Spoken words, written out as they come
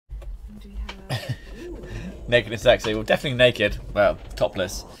do we have? Ooh. Naked and sexy. Well, definitely naked. Well,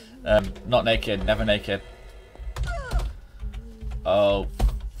 topless. Not naked. Never naked. Oh,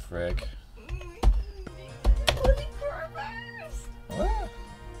 frig. What?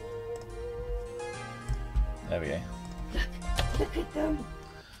 There we go. Look at them.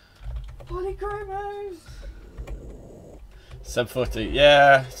 Polychromos. Sub 40.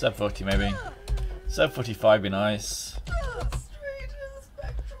 Yeah, sub 40 maybe. Sub 45 be nice. Straight to the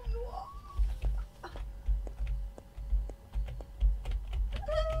spectrum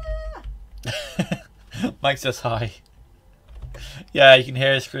noir. Mike's just high. Yeah, you can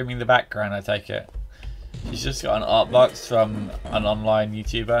hear her screaming in the background, I take it. She's just got an art box from an online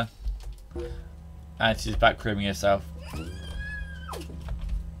YouTuber. And she's back grooming herself.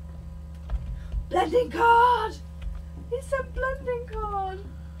 Blending card. It's a blending card.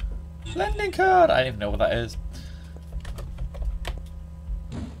 Blending card! I don't even know what that is.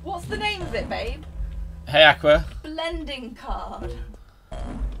 What's the name of it, babe? Hey Aqua. Blending card.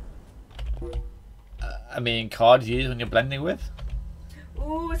 I mean, card you use when you're blending with?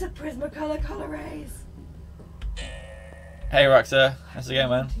 Ooh, it's a Prismacolor color rays. Hey Roxa, how's it going,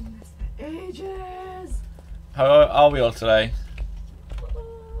 man? Ages. How are we all today?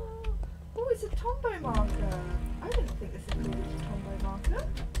 Oh, it's a Tombow marker. I didn't think this included a Tombow marker.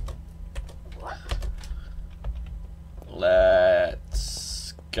 What?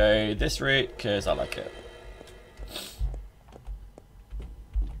 Let's go this route because I like it.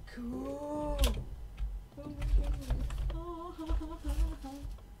 Cool.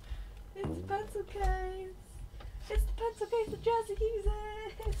 It's the pencil case. It's the pencil case that Jersey uses.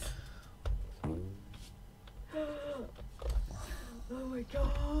 Oh my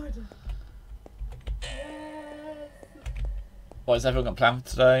god. Yes. What has everyone got planned for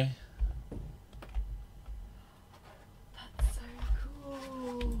today? That's so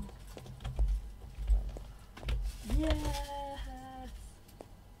cool. Yes.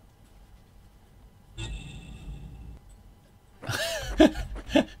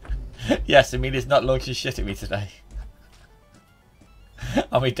 Yes, Amelia's not launching shit at me today.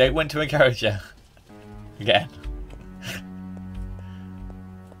 And we don't want to encourage her. Again.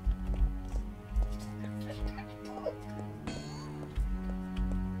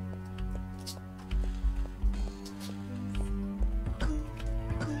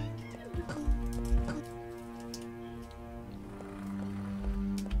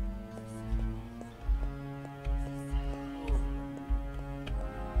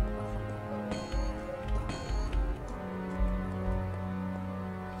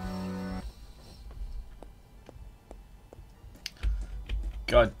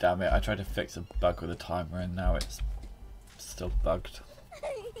 God damn it, I tried to fix a bug with a timer and now it's still bugged.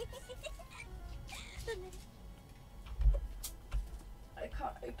 I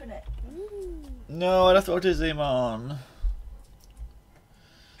can't open it. No, I left autism on.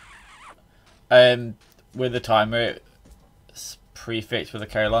 With the timer, it's prefixed with a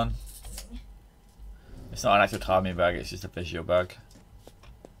colon. It's not an actual timing bug, it's just a visual bug.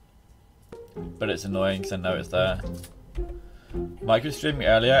 But it's annoying because I know it's there. Mike was streaming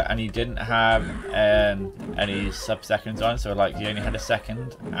earlier and he didn't have any sub seconds on, so like he only had a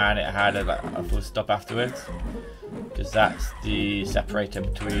second and it had a full stop afterwards, because that's the separator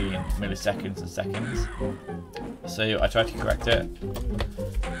between milliseconds and seconds. So I tried to correct it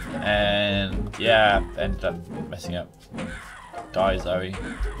and yeah, ended up messing up. Die Zoe.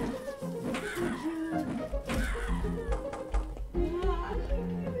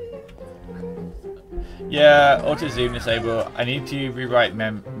 Yeah, auto zoom disable. I need to rewrite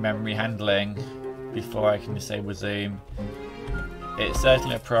memory handling before I can disable zoom. It's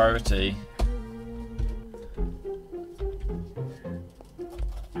certainly a priority.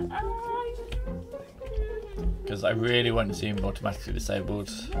 Because I really want zoom automatically disabled.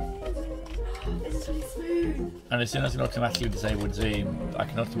 It's really smooth. And as soon as I can automatically disable zoom, I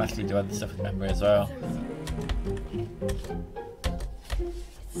can automatically do other stuff with memory as well.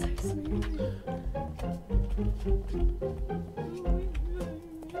 It's so smooth.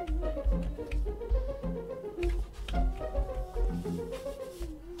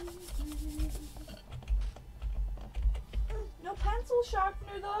 No pencil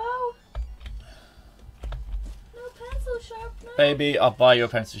sharpener though. No pencil sharpener. Baby, I'll buy you a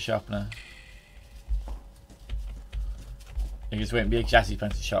pencil sharpener. It just won't be a jazzy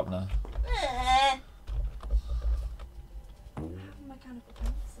pencil sharpener. I have a mechanical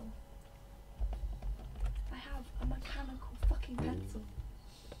pencil. I have a mechanical fucking pencil.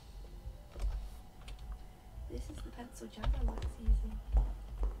 This is the pencil Jabba likes using.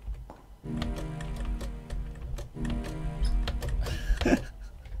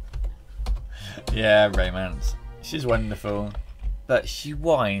 Yeah, romance. She's wonderful. But she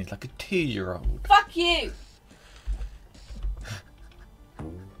whines like a 2-year-old. Fuck you!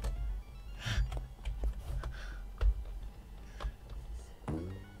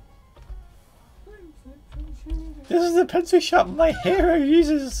 This is the pencil sharpener my hero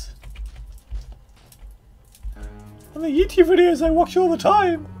uses. On the YouTube videos I watch all the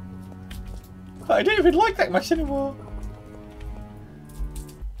time. But I don't even like that much anymore.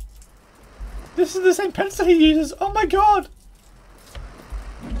 This is the same pencil he uses. Oh my god.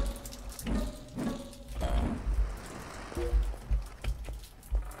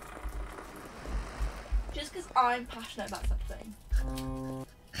 Just because I'm passionate about something.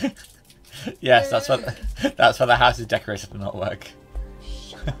 Yes, that's why the house is decorated to not work.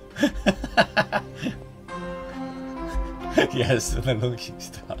 Yes, and the launching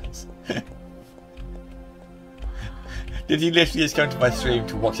starts. Did you literally just come to my stream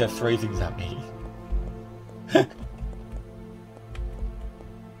to watch her throw things at me?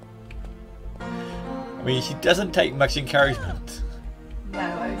 I mean, she doesn't take much encouragement. No,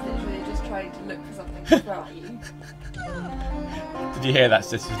 I was literally just trying to look for something to throw at you. Did you hear that?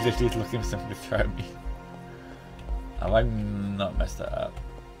 Sis was literally looking for something to throw at me. Oh, I'm not messed that up.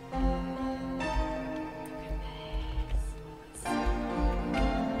 Oh,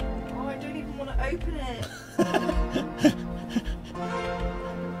 I don't even want to open it.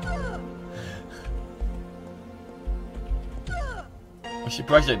 What's your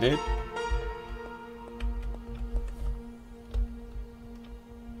project, dude?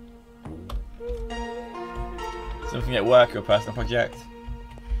 Something at work or a personal project?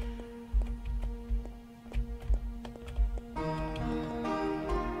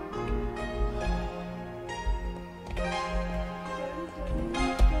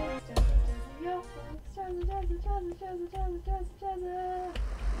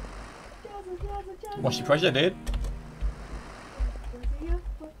 What's your project, dude?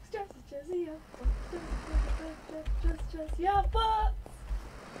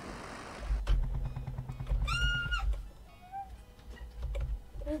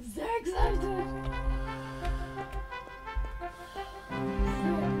 I'm so excited! So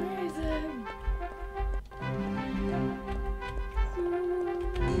amazing!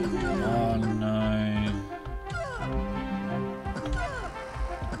 Oh no.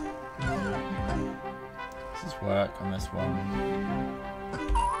 This is work on this one.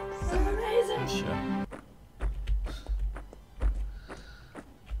 So amazing! Sure.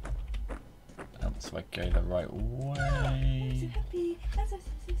 So I go the right way. I'm so happy, I'm so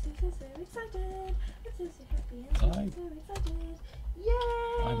excited, I'm so happy, I'm so excited.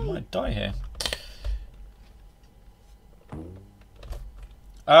 Yay! I might die here.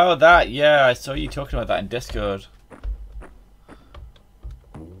 Oh, that, yeah, I saw you talking about that in Discord.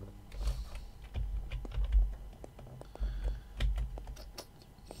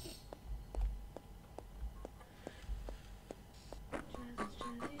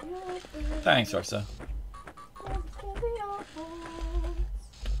 Thanks, Roxa.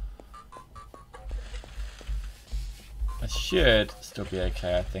 I should still be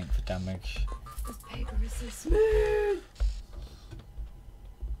okay, I think, for damage. This paper is so smooth!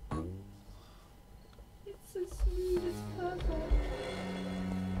 It's so smooth, it's perfect.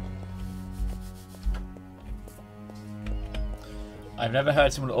 I've never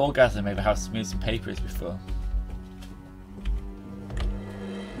heard someone orgasm over how smooth some paper is before.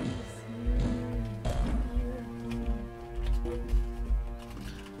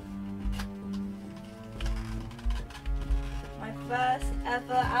 First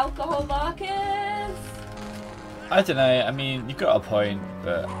ever alcohol markers. I don't know, I mean, you've got a point,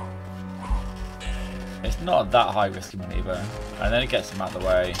 but it's not that high risk of maneuver. And then it gets them out of the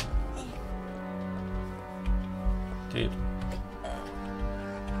way. Dude.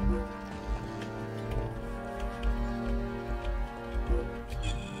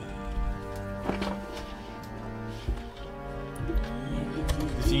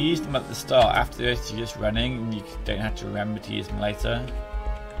 If you use them at the start, after this you're just running and you don't have to remember to use them later.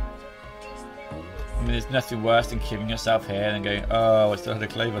 I mean, there's nothing worse than killing yourself here and going, oh, I still had a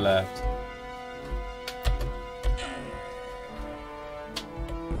clover left.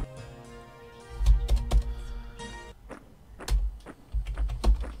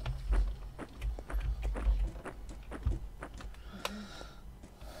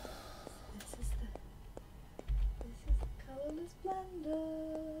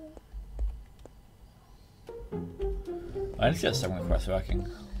 I need to get someone across working.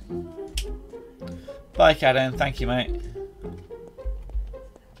 Bye, Caden. Thank you, mate.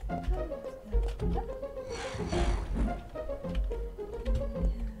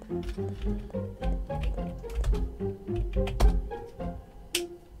 It's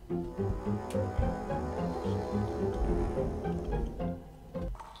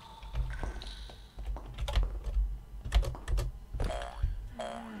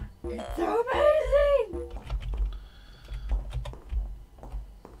so amazing!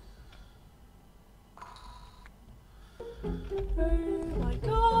 Oh my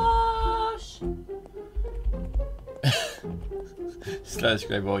gosh! Slow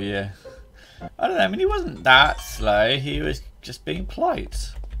screwball, yeah. I don't know, I mean, he wasn't that slow, he was just being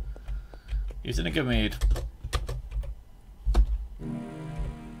polite. He was in a good mood.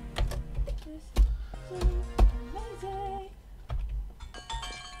 This is so amazing!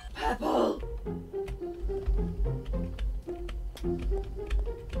 Purple!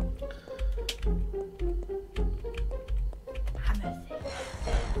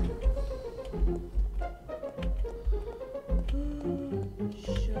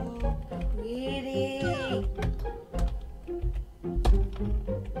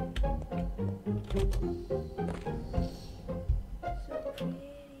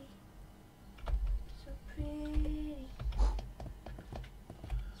 So pretty. So pretty.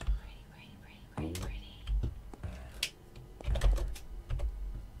 So pretty. So pretty.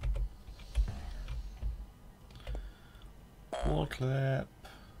 Wall clip.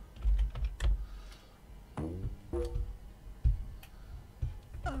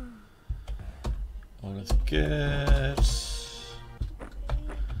 All is good.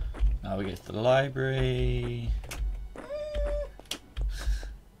 Now we get to the library.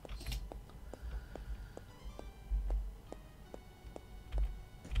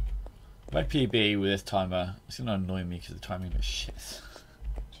 My PB with this timer, it's gonna annoy me because the timing is shit. This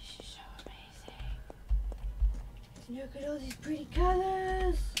is so amazing. Look at all these pretty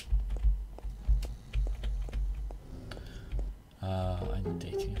colors. I'm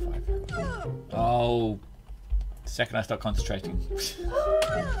dating a 5-year-old. Oh, the second I start concentrating. Oh, it's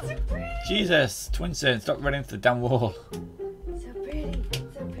so pretty. Jesus, Twinsen, stop running into the damn wall. So pretty.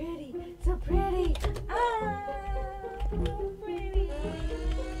 So pretty. So pretty. Ah, so pretty.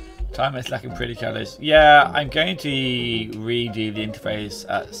 Time is lacking pretty colours. Yeah, I'm going to redo the interface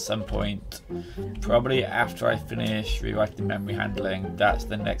at some point. Probably after I finish rewriting memory handling. That's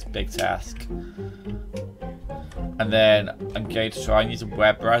the next big task. And then I'm going to try and use a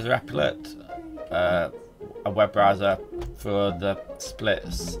web browser applet. A web browser for the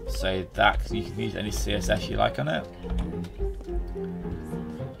splits. So that you can use any CSS you like on it.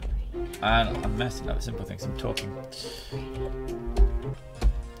 And I'm messing up simple things, I'm talking.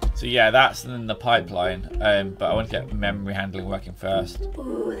 So yeah, that's in the pipeline, but I want to get memory handling working first.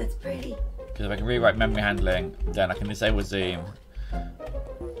 Ooh, that's pretty. Because if I can rewrite memory handling, then I can disable zoom.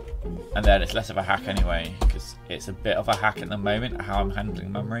 And then it's less of a hack anyway, because it's a bit of a hack at the moment, how I'm handling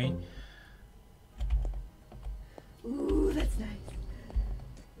memory. Ooh, that's nice.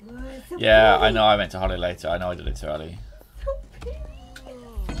 Ooh, it's so Yeah, pretty. I know I meant to holiday later, I know I did it too early. So pretty.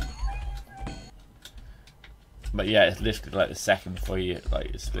 But yeah, it's literally like the second before you,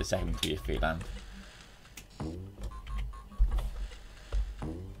 like a split second before your feet land.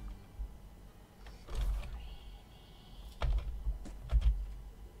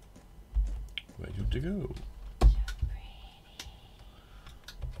 Where do you want to go?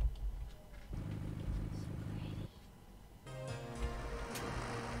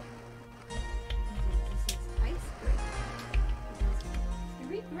 This is ice cream.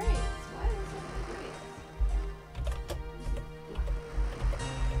 Three grapes. Why is it three grapes? Why was it three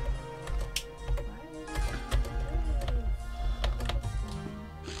grapes?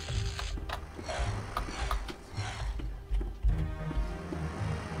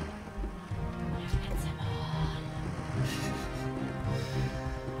 It's some on.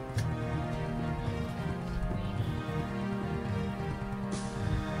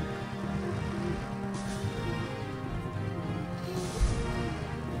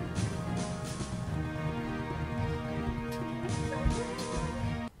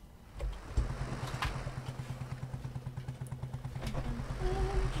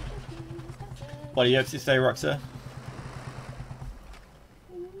 What are you up to today, Roxa?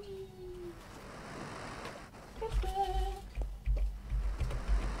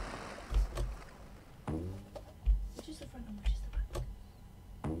 Which is the front and which is the back?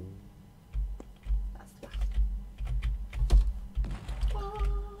 That's the back.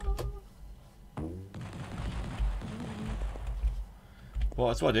 Well,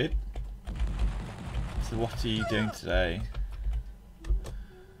 that's what I did. So what are you doing today?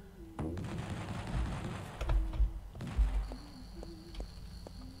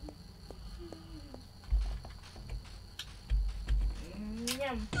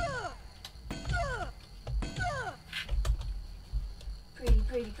 Yum. Pretty,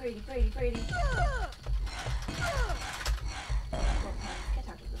 pretty, pretty, pretty, pretty. Get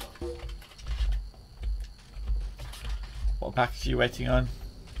out of the box. What package are you waiting on?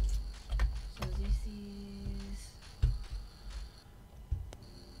 So this is...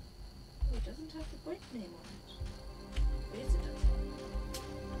 Oh, it doesn't have the brand name on it. Yes, it does.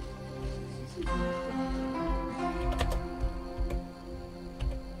 This is...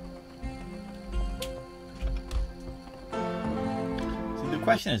 The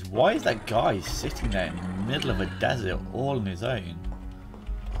question is, why is that guy sitting there in the middle of a desert all on his own?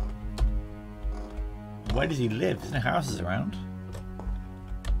 Where does he live? There's no houses around.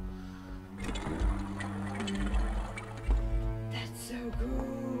 That's so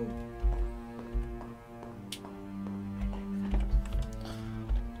cool.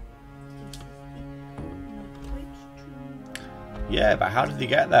 Yeah, but how did he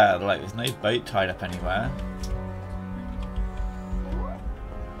get there? Like, there's no boat tied up anywhere.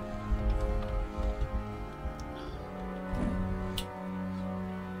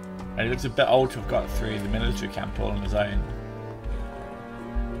 And he looks a bit old to have got through the military camp all on his own.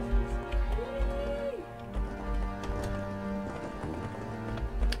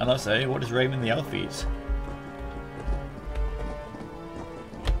 And also, what does Raymond the Elf eat?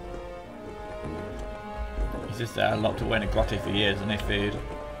 He's just locked away in a grotto for years and no food.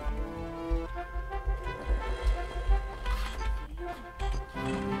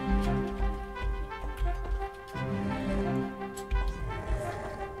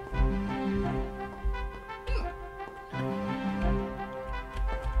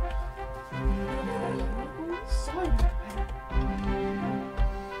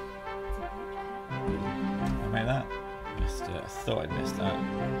 Thought I'd missed that.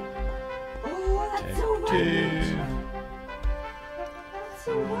 Oh, that's so right. That's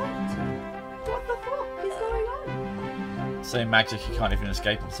so right. What the fuck is going on? So magic he can't even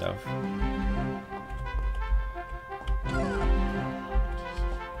escape himself.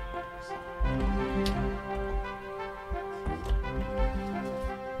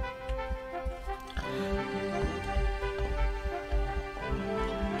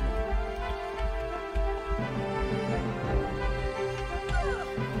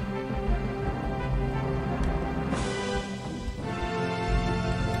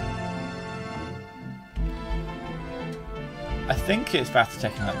 I think it's faster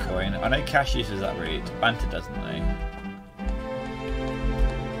taking that coin. I know Cash uses that route. Banter doesn't, though.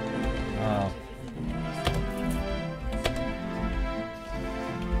 Oh.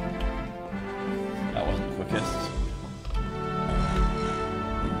 That wasn't the quickest.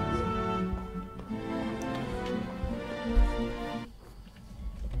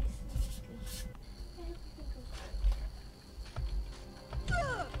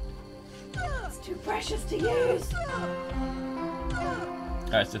 It's too precious to use.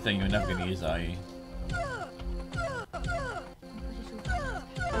 That's the thing, you're never going to use, are you?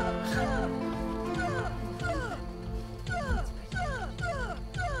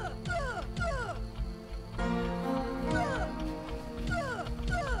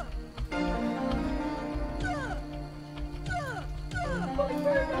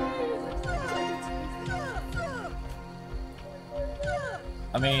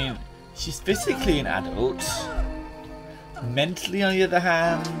 I mean, she's physically an adult. Mentally, on the other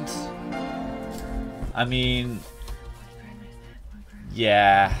hand, I mean,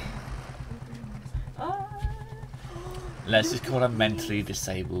 yeah. Let's just call her mentally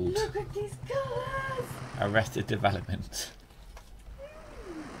disabled. Look at these colours. Arrested development.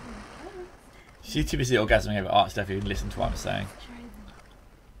 She's too busy orgasming over art stuff. You can listen to what I'm saying.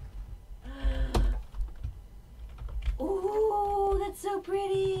 Oh, that's so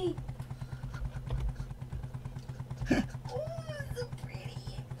pretty. So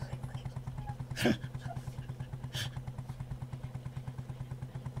pretty.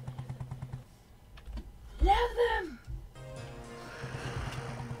 Love them.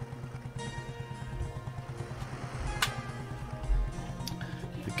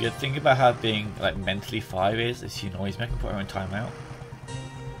 The good thing about her being like mentally 5 is she can always make her put her own time out.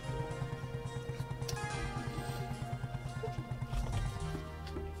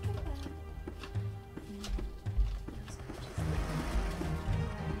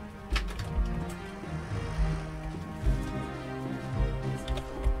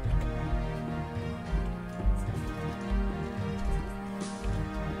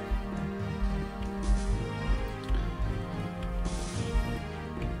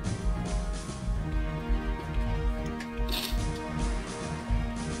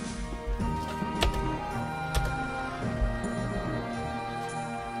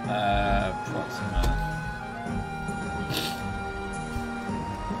 Proxima.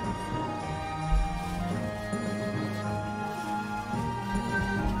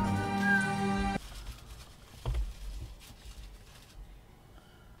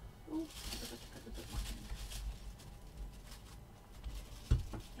 Ooh,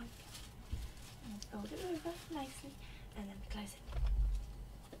 fold it over nicely and then close it.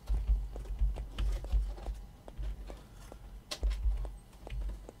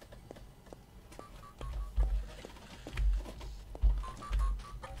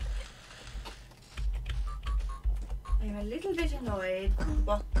 I'm a little bit annoyed the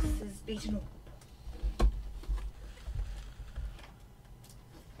box is beaten up.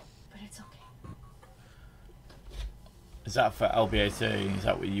 But it's okay. Is that for LBA2? Is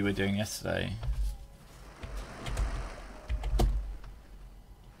that what you were doing yesterday?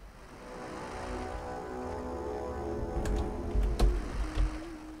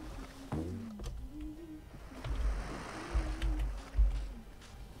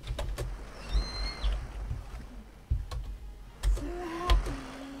 So happy.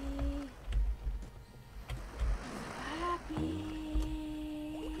 Happy.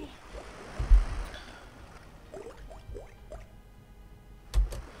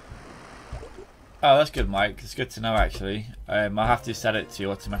 Oh, that's good, Mike. It's good to know, actually. I'll have to set it to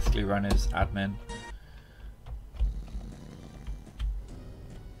automatically run as admin.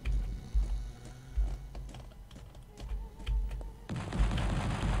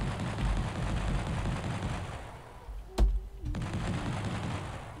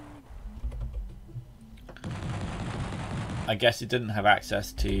 I guess it didn't have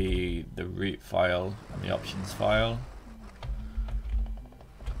access to the root file and the options file.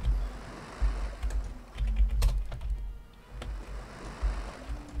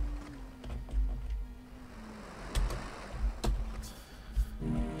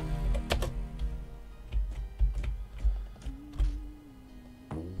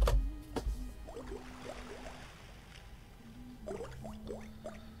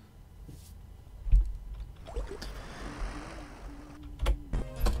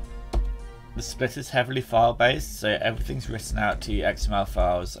 The split is heavily file based, so everything's written out to XML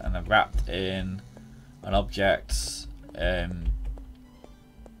files and then wrapped in an object.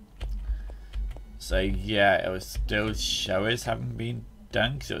 So yeah, it will still show as having been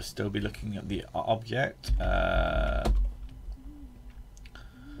done because it will still be looking at the object. But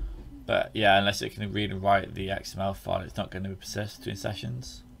yeah, unless it can read and write the XML file, it's not going to persist between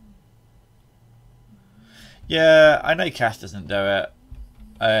sessions. Yeah, I know Cash doesn't do it.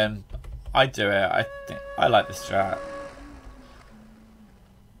 I do it. I think I like the strat.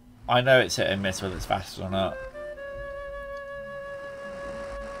 I know it's hit and miss whether it's fast or not.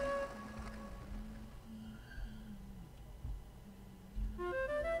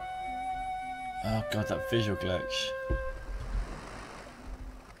 Oh god, that visual glitch.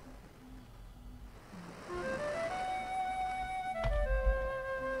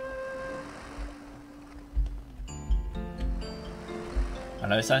 I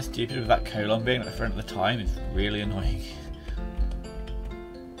know it sounds stupid with that colon being at the front of the time, it's really annoying.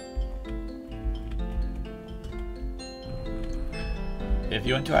 If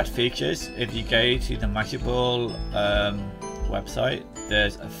you want to add features, if you go to the Magic-Ball website,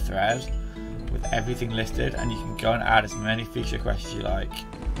 there's a thread with everything listed and you can go and add as many feature requests as you like.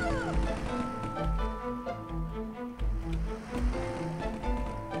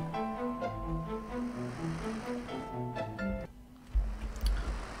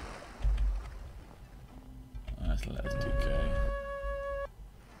 Let's do go.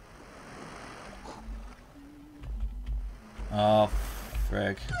 Oh,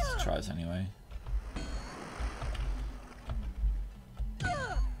 frig. Let's try this anyway.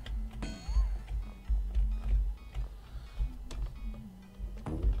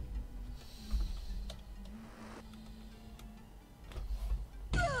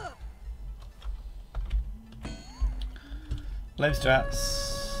 Blame strats.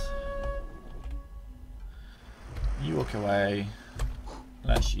 You walk away.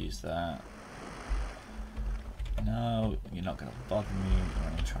 Let's use that. No, you're not going to bother me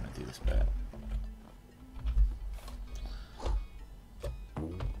when I'm trying to do this bit.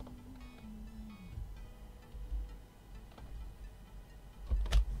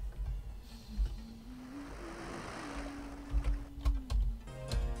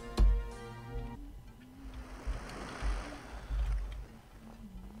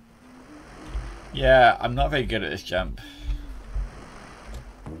 Yeah, I'm not very good at this jump.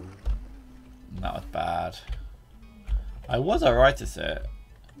 That was bad. I was alright at it.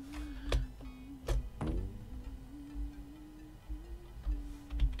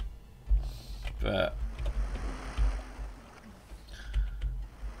 but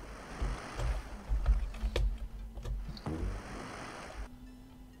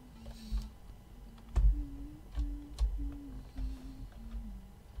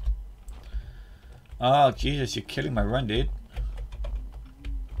oh Jesus, you're killing my run, dude.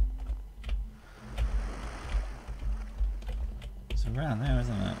 It's around there,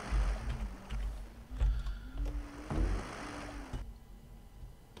 isn't it?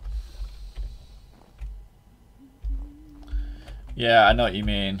 Yeah, I know what you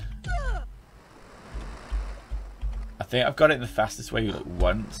mean. I think I've got it in the fastest way like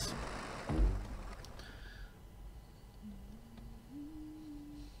once.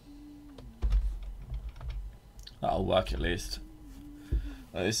 That'll work at least.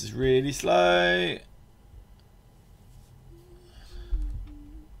 Oh, this is really slow.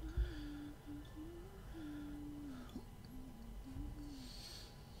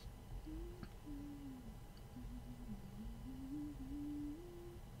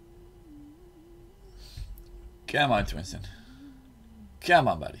 Come on, Twinston. Come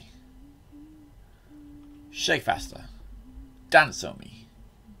on, buddy. Shake faster. Dance on me.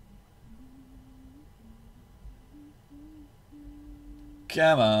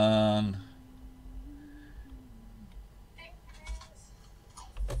 Come on.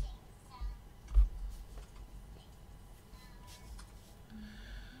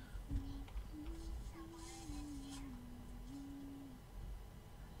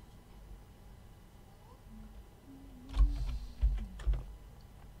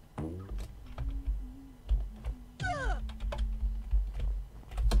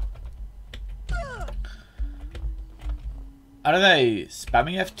 I don't know,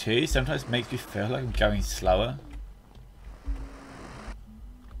 spamming F2 sometimes makes me feel like I'm going slower.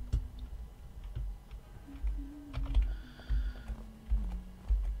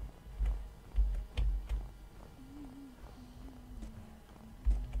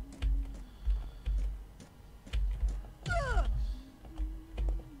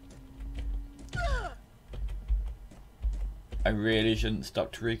 I really shouldn't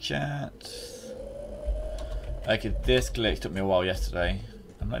stop to rechat. Okay, this glitch took me a while yesterday.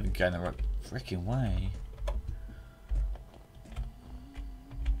 I'm not even going the right freaking way.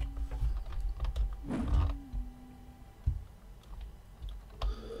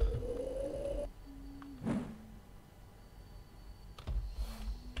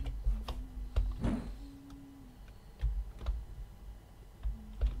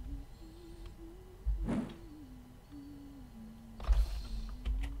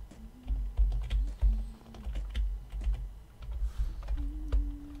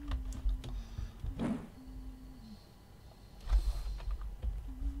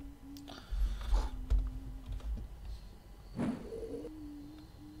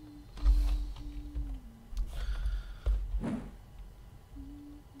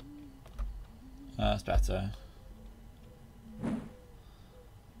 That's better.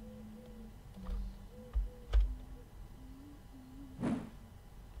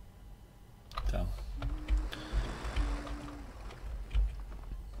 So.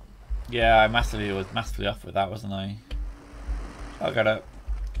 Yeah, I was massively off with that, wasn't I? I got it.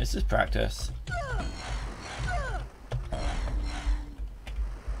 It's just practice.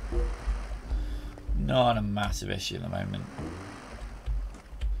 Not a massive issue at the moment.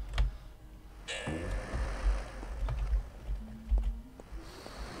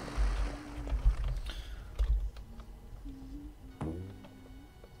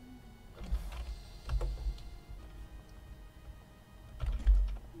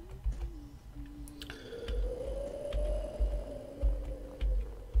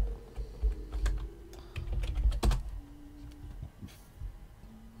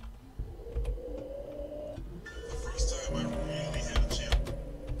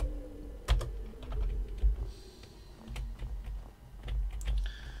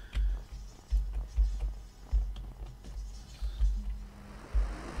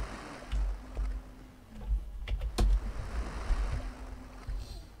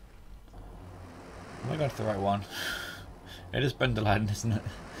 I got the right one. It is Bundlehead, isn't it?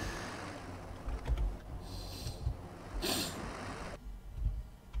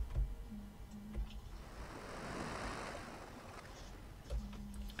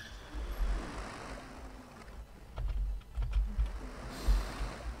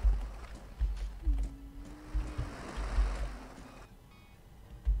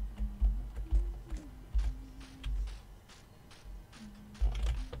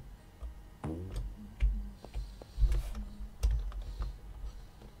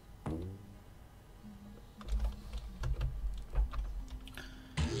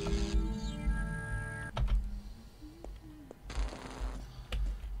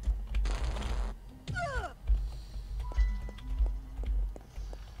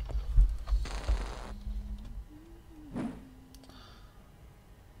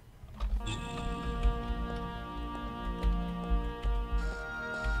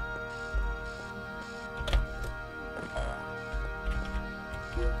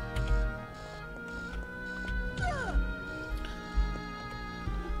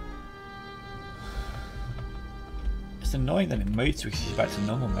 It's annoying that it moves because she's back to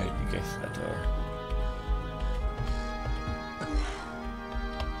normal mode and you go through that door.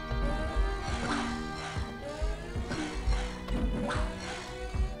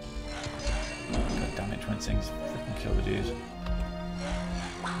 God damn it, Twin Things freaking kill the dude.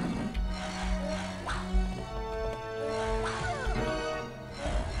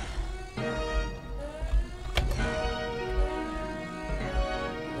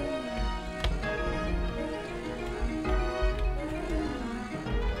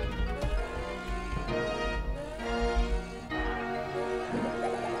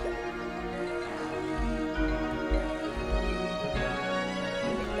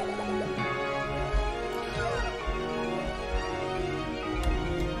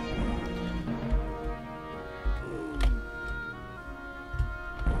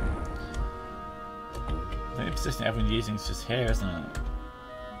 The position everyone's using is just here, isn't it?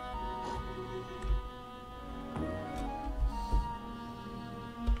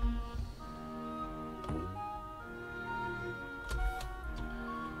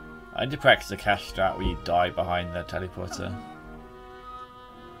 I need to practice the cash strat where you die behind the teleporter.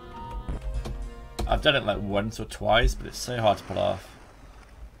 I've done it like once or twice, but it's so hard to pull off.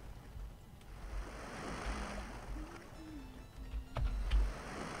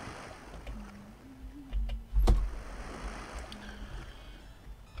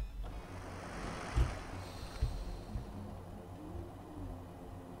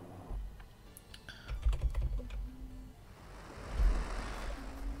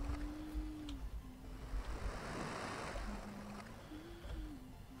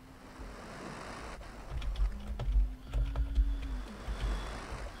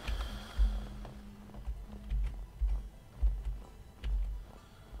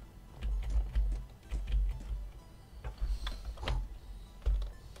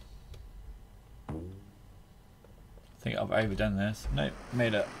 I think I've overdone this. Nope,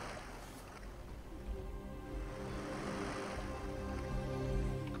 made it.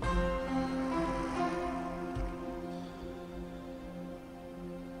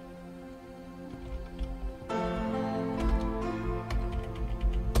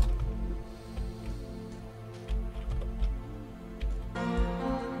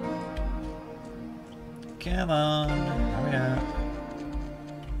 Come on, hurry up.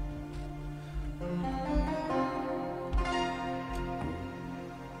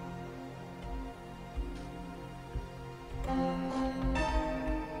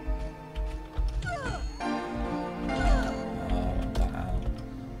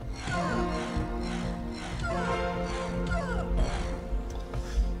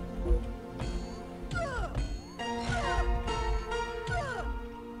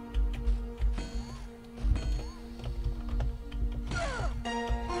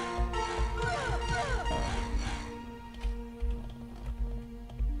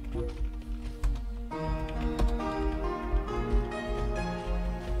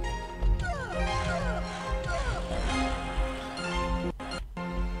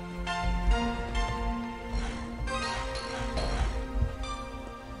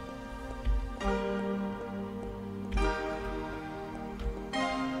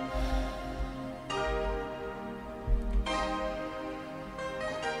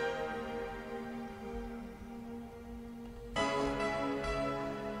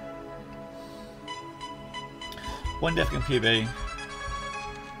 One Defcon PB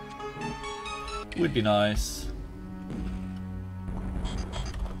would be nice.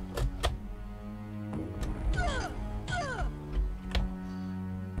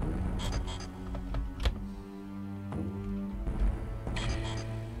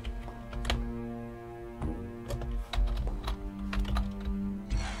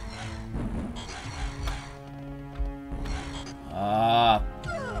 Ah,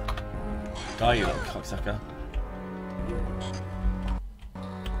 die, you little cocksucker.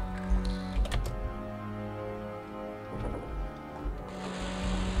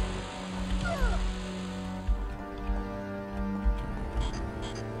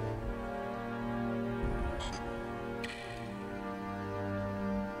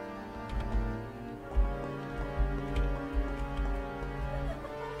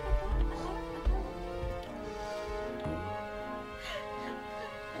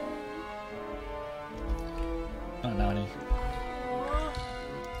 Not now, any.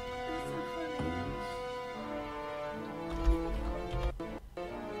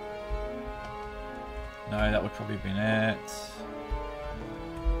 No, that would probably have been it.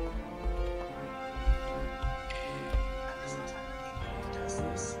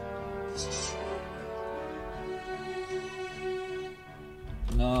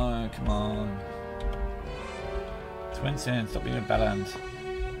 No, come on. Winston, stop being a bellend.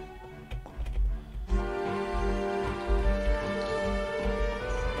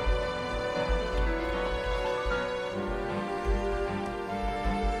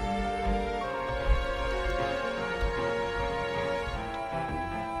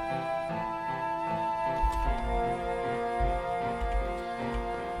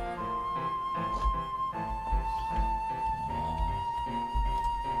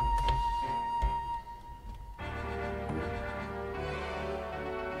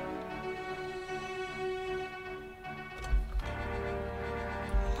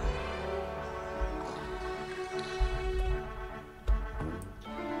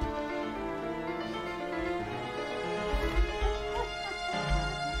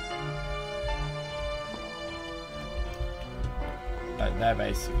 Like there,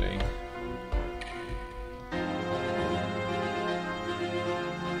 basically.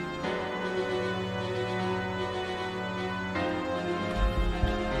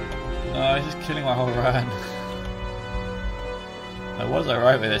 No, he's just killing my whole run. I was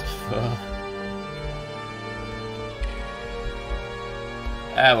alright with this before.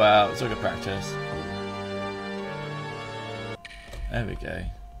 Ah well, it's all good practice. There we go.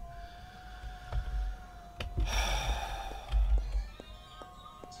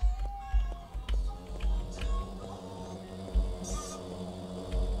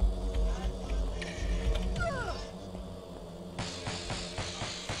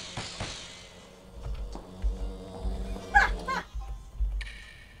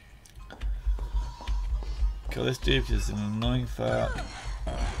 Kill this dude because it's an annoying fuck.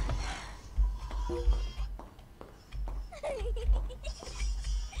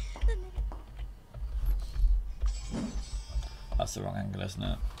 That's the wrong angle, isn't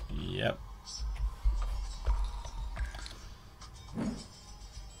it? Yep.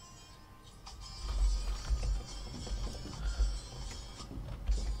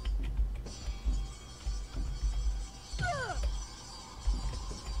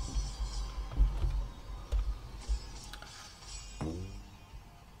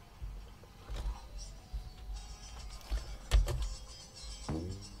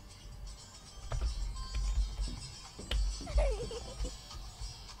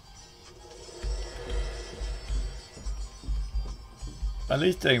 At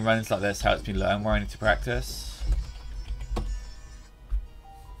least doing runs like this helps me learn where I need to practice.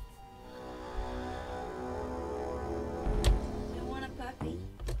 You want a puppy?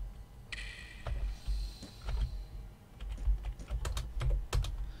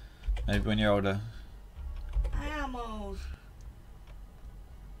 Maybe when you're older. I am old.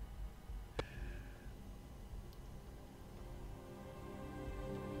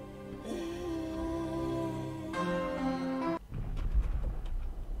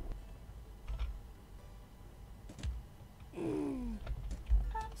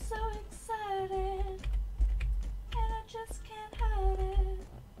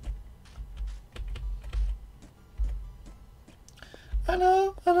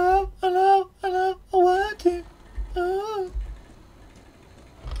 Hello, I want to. Oh.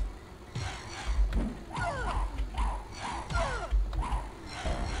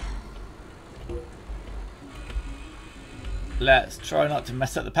 Let's try not to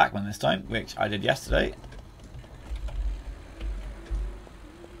mess up the Pac-Man this time, which I did yesterday.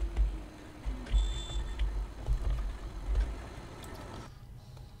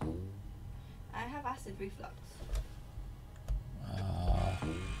 I have acid reflux.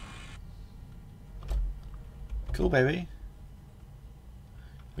 Cool, baby.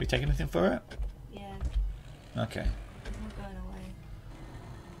 Will you take anything for it? Yeah. Okay. It's not going away.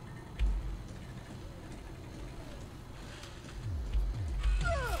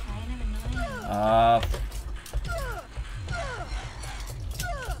 Kind of annoying.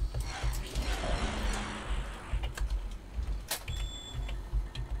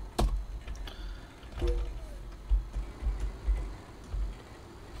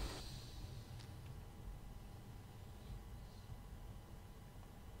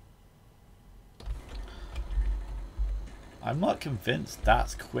 I'm not convinced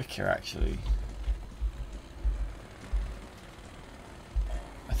that's quicker, actually.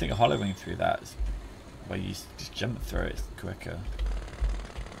 I think hollowing through that is where you just jump through it, it's quicker.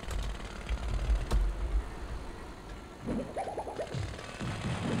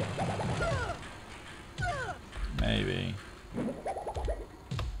 Maybe.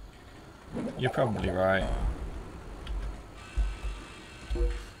 You're probably right.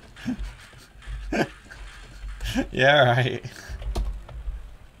 Yeah, right.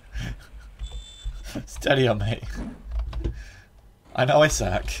 Steady on me. I know I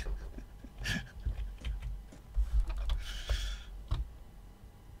suck.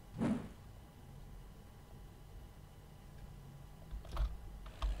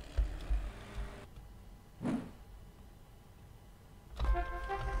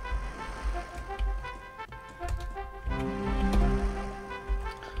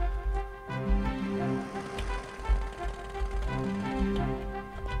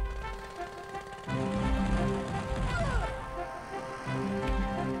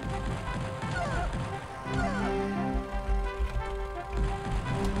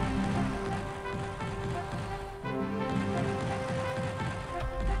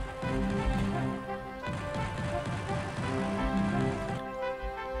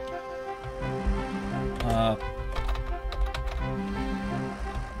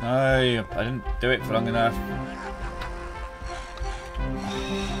 No, I didn't do it for long enough.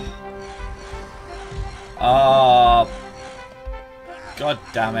 Oh, God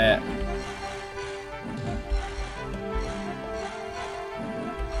damn it.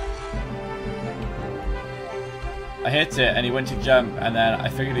 I hit it and he went to jump and then I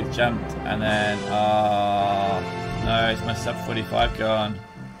figured he jumped and then, no, it's my sub 45 gone.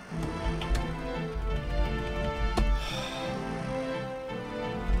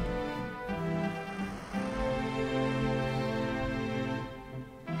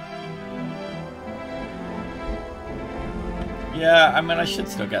 Yeah, I mean, I should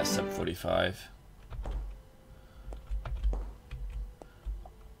still get sub 45.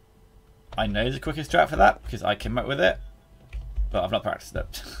 I know the quickest strat for that because I came up with it, but I've not practiced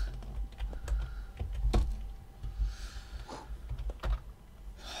it.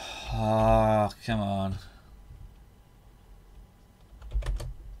 Oh, come on.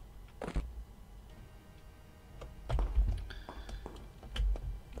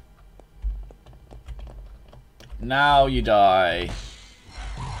 Now you die.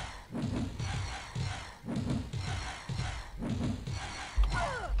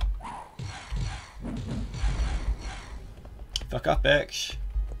 Fuck up, bitch.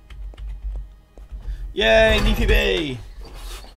 Yay, DPB!